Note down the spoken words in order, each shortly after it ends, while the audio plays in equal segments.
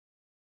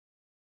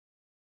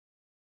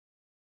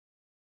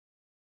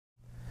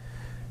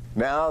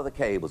Now the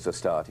cables are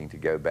starting to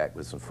go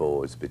backwards and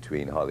forwards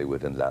between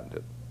Hollywood and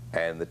London,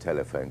 and the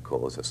telephone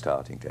calls are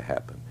starting to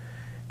happen.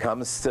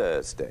 Comes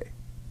Thursday,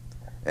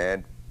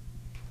 and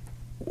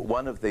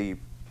one of the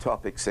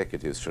top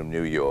executives from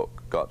New York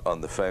got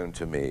on the phone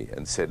to me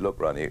and said, look,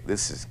 Ronnie,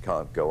 this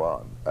can't go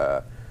on.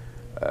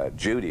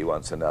 Judy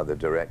wants another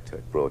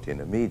director brought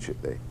in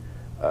immediately.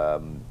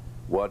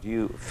 What do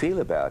you feel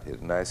about it?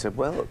 And I said,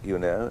 well, you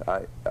know,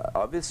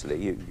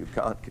 obviously you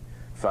can't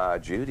fire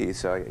Judy,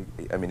 so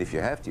I mean, if you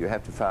have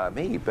to fire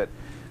me, but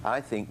I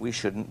think we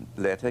shouldn't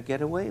let her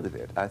get away with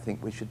it. I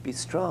think we should be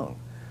strong.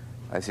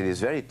 I said,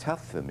 it's very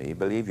tough for me,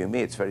 believe you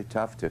me, it's very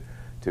tough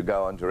to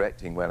go on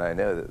directing when I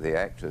know that the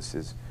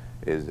actress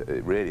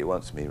really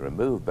wants me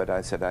removed, but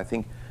I said,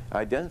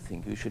 I don't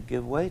think you should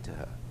give way to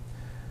her.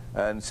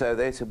 And so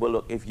they said, well,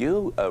 look, if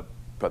you are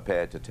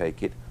prepared to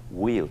take it,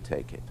 we'll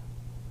take it.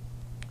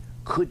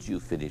 Could you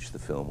finish the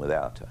film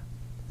without her?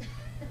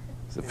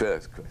 It's the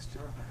first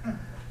question.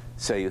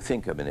 So you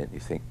think a minute, you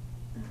think,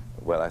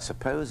 well, I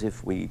suppose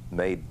if we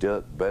made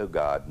Dirk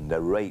Bogarde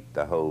narrate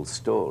the whole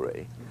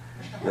story,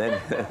 then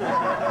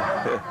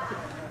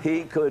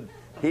he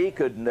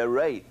could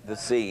narrate the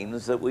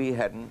scenes that we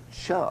hadn't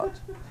shot.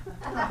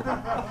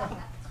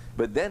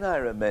 But then I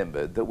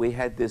remembered that we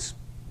had this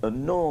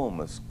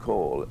enormous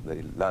call at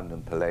the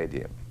London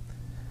Palladium,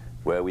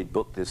 where we'd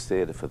booked this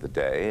theatre for the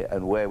day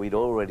and where we'd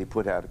already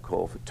put out a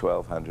call for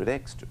 1,200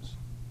 extras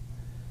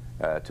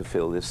to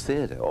fill this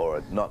theatre,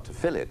 or not to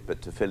fill it,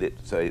 but to fill it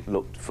so it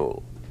looked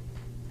full.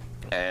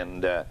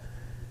 And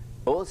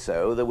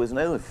also, there was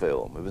no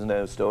film, there was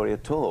no story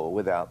at all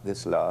without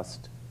this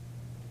last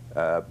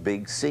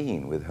big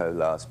scene with her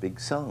last big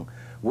song,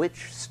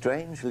 which,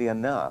 strangely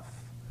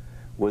enough,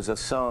 was a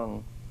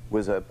song,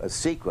 was a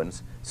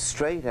sequence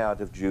straight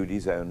out of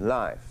Judy's own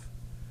life,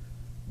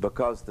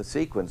 because the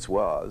sequence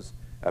was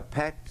a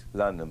packed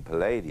London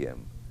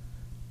Palladium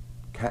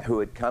who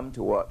had come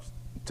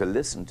to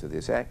listen to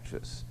this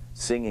actress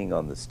singing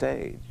on the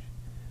stage,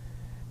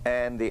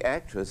 and the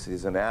actress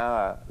is an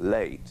hour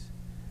late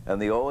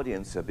and the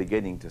audience are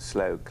beginning to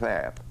slow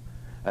clap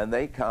and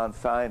they can't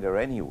find her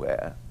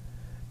anywhere,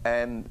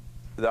 and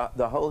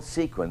the whole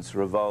sequence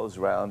revolves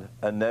around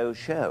a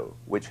no-show,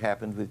 which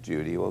happened with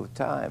Judy all the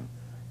time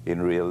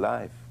in real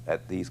life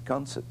at these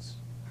concerts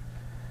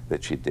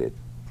that she did.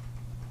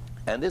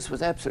 And this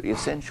was absolutely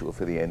essential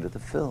for the end of the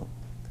film.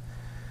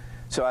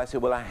 So I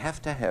said, well, I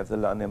have to have the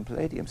London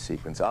Palladium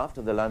sequence.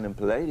 After the London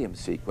Palladium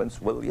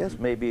sequence, well, yes,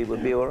 maybe it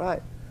would be all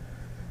right.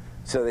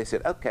 So they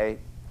said, okay,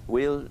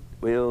 we'll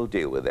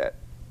deal with that.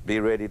 Be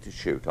ready to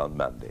shoot on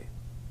Monday,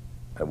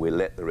 and we'll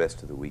let the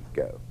rest of the week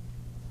go.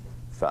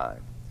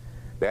 Fine.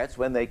 That's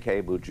when they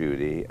cabled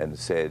Judy and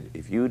said,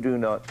 if you do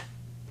not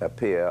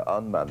appear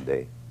on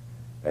Monday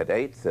at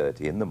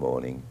 8:30 in the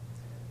morning,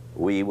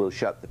 we will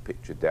shut the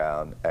picture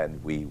down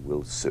and we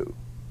will sue.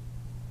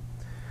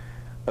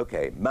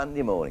 Okay,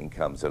 Monday morning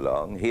comes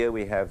along. Here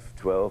we have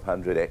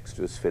 1,200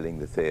 extras filling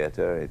the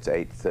theatre. It's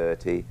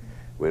 8:30.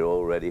 We're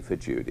all ready for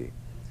Judy.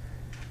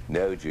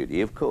 No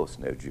Judy, of course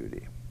no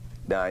Judy.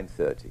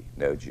 9:30,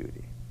 no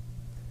Judy.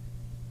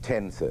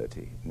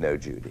 10:30, no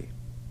Judy.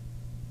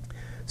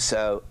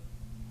 So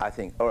I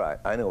think, all right,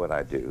 I know what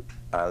I do.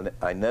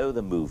 I know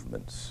the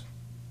movements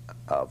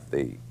of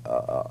the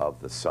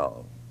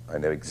song. I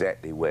know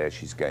exactly where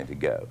she's going to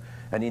go.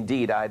 And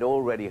indeed, I'd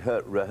already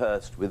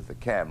rehearsed with the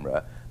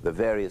camera the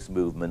various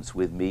movements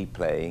with me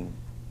playing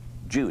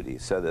Judy,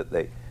 so that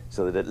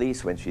at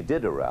least when she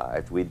did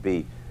arrive, we'd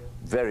be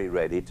very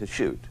ready to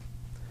shoot.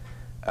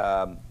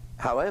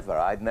 However,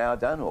 I'd now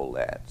done all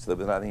that, so there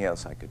was nothing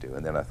else I could do.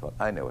 And then I thought,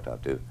 I know what I'll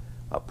do.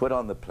 I'll put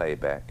on the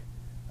playback,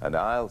 and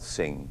I'll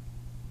sing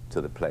to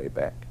the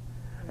playback,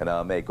 and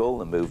I'll make all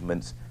the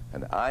movements,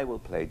 and I will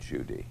play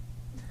Judy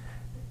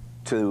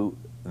to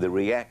the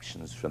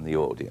reactions from the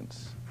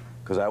audience,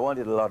 because I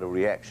wanted a lot of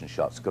reaction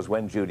shots, because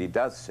when Judy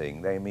does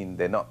sing,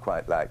 they're not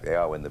quite like they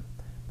are when the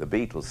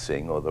Beatles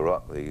sing or the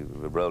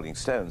Rolling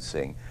Stones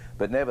sing,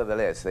 but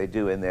nevertheless they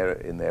do in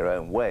their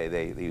own way.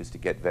 They used to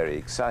get very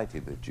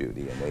excited with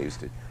Judy, and they used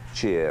to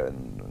cheer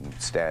and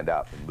stand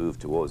up and move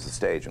towards the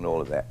stage and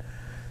all of that.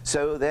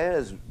 So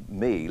there's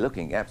me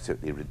looking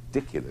absolutely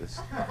ridiculous,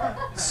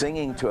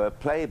 singing to a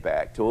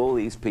playback to all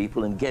these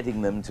people and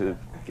getting them to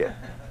get.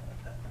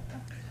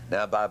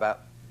 Now by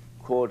about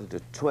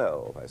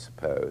 11:45, I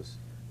suppose,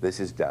 this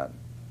is done.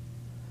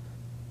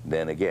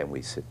 Then again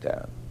we sit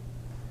down.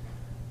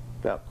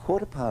 About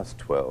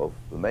 12:15,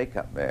 the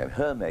makeup man,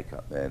 her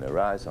makeup man,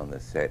 arrives on the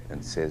set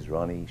and says,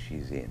 Ronnie,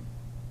 she's in.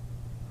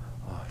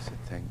 Oh, I said,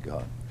 thank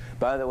God.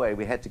 By the way,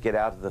 we had to get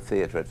out of the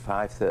theatre at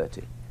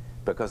 5:30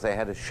 because they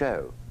had a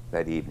show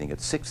that evening at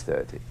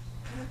 6:30.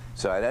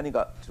 So I'd only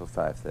got till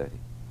 5:30.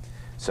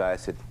 So I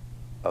said,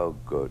 oh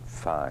good,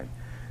 fine.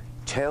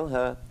 Tell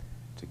her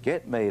to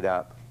get made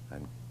up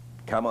and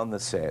come on the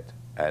set,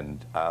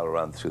 and I'll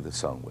run through the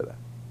song with her.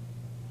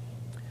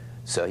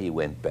 So he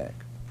went back.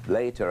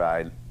 Later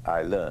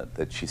I learned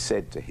that she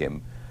said to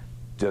him,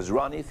 does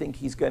Ronnie think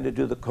he's going to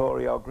do the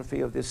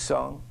choreography of this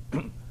song?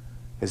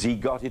 Has he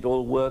got it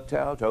all worked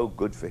out? Oh,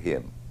 good for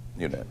him.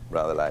 you know,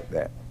 rather like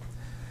that.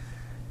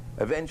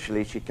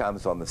 Eventually she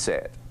comes on the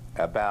set.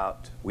 I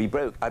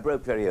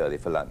broke very early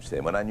for lunch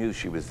then. When I knew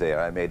she was there,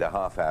 I made a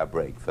half-hour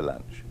break for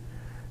lunch.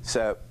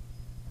 So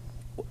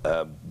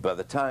by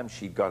the time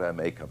she got her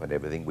makeup and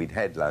everything, we'd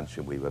had lunch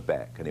and we were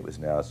back, and it was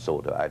now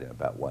sort of, I don't know,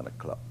 about 1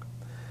 o'clock.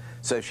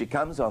 So she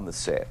comes on the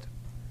set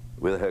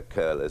with her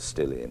curlers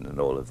still in and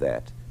all of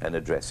that, and a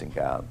dressing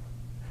gown.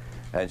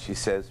 And she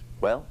says,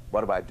 well,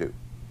 what do I do?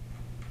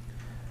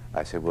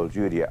 I said, well,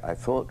 Judy, I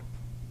thought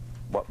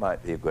what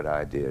might be a good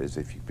idea is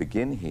if you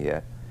begin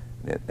here,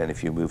 and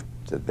if you move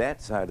to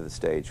that side of the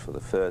stage for the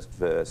first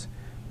verse,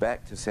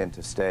 back to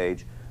center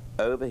stage,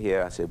 over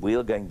here, I said,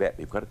 we're going back,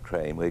 we've got a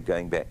crane, we're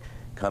going back,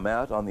 come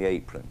out on the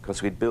apron,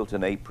 because we'd built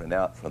an apron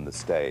out from the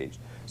stage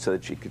so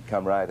that she could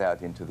come right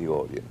out into the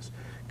audience.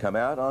 Come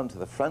out onto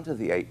the front of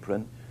the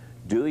apron,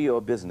 do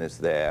your business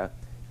there,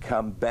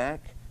 come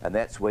back, and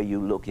that's where you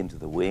look into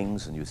the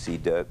wings and you see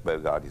Dirk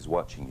Bogarde is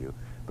watching you.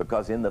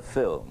 Because in the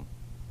film,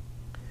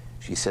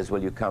 she says,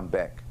 will you come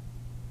back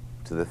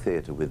to the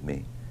theater with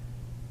me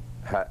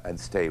and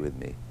stay with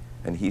me?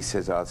 And he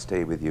says, I'll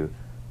stay with you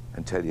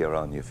until you're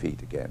on your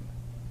feet again.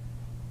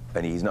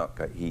 And he's not,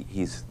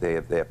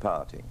 they're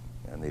parting,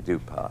 and they do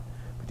part.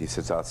 But he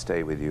says, I'll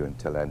stay with you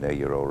until I know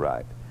you're all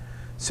right.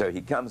 So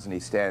he comes and he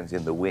stands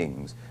in the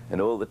wings,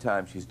 and all the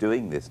time she's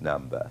doing this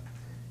number,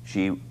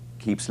 she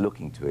keeps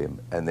looking to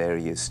him, and there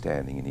he is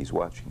standing, and he's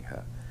watching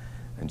her.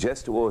 And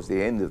just towards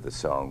the end of the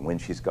song, when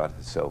she's got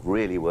herself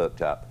really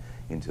worked up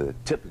into the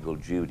typical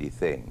Judy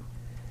thing,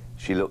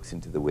 she looks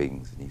into the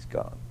wings, and he's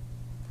gone.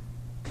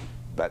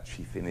 But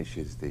she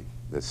finishes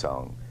the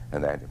song,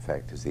 and that, in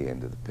fact, is the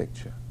end of the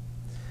picture.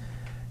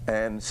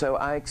 And so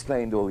I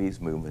explained all these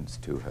movements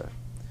to her.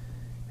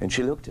 And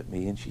she looked at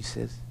me and she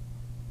says,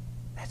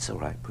 that's all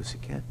right,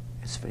 Pussycat.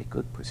 That's very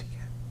good,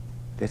 Pussycat.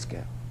 Let's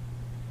go.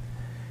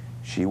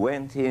 She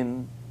went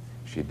in,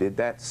 she did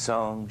that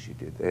song, she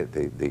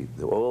did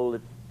all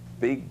the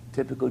big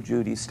typical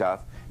Judy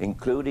stuff,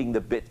 including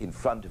the bit in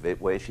front of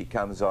it where she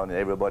comes on and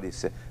everybody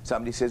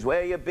somebody says,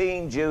 where you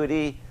been,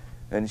 Judy?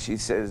 And she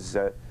says,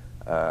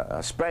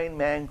 a sprained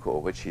my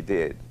ankle, which she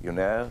did, you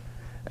know.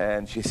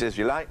 And she says,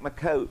 you like my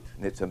coat?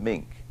 And it's a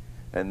mink.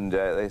 And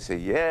they say,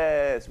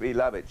 yes, we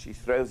love it. She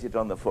throws it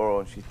on the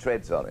floor and she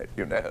treads on it,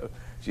 you know.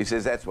 She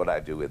says, that's what I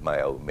do with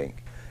my old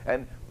mink.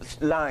 And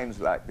lines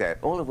like that,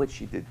 all of which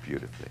she did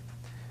beautifully.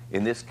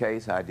 In this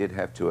case, I did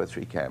have 2 or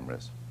 3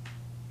 cameras.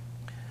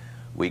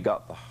 We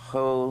got the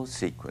whole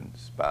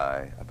sequence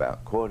by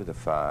about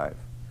 4:45.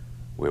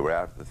 We were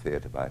out of the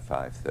theater by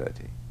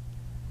 5:30.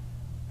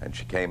 And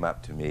she came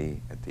up to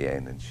me at the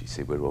end and she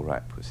said, we're all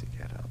right,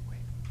 Pussycat, aren't we?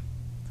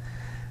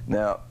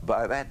 Now,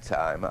 by that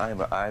time,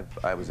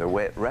 I was a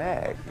wet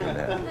rag, you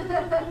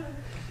know.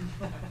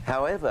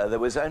 However, there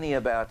was only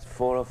about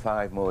 4 or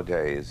 5 more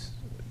days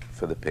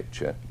for the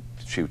picture,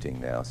 shooting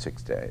now,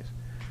 6 days,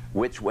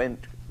 which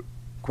went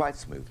quite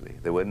smoothly.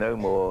 There were no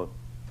more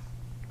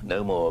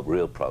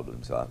real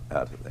problems out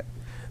of that.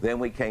 Then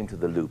we came to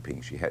the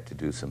looping. She had to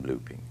do some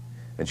looping.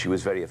 And she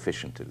was very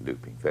efficient at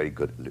looping, very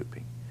good at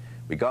looping.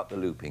 We got the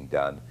looping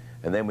done,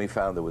 and then we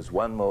found there was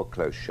one more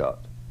close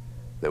shot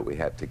that we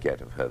had to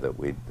get of her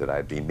that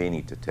I'd been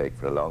meaning to take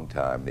for a long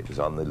time. It was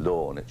on the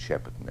lawn at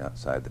Shepperton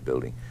outside the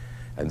building.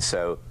 And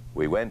so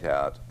we went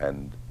out,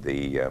 and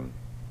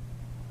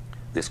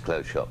this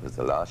close shot was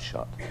the last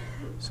shot.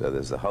 So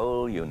there's the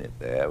whole unit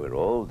there, we're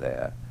all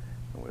there,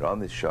 and we're on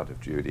this shot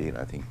of Judy, and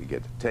I think we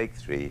get to take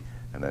 3,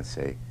 and I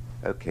say,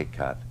 okay,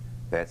 cut,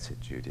 that's it,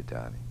 Judy,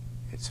 darling,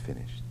 it's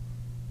finished.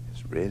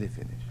 It's really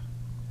finished.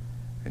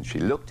 And she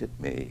looked at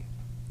me,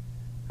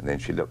 and then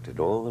she looked at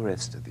all the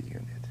rest of the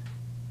unit,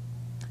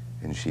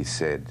 and she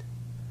said,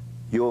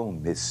 you'll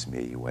miss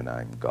me when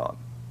I'm gone.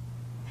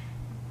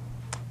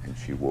 And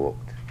she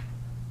walked,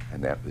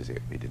 and that was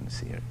it. We didn't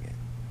see her again.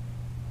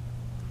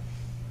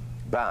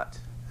 But,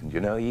 and you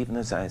know, even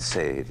as I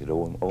say it, it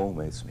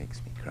almost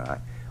makes me cry,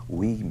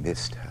 we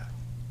missed her.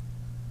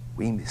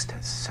 We missed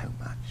her so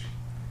much,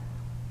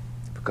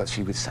 because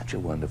she was such a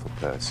wonderful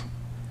person.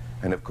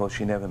 And of course,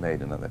 she never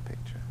made another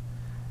picture.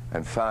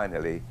 And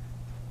finally,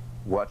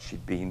 what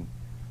she'd been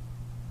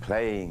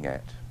playing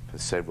at for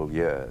several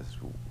years,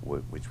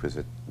 which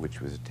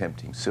was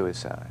attempting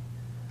suicide,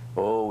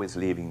 always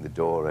leaving the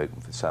door open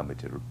for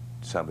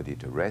somebody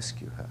to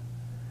rescue her.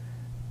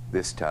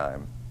 This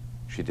time,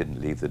 she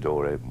didn't leave the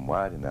door open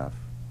wide enough,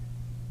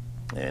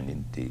 and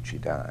indeed she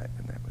died,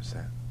 and that was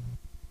that.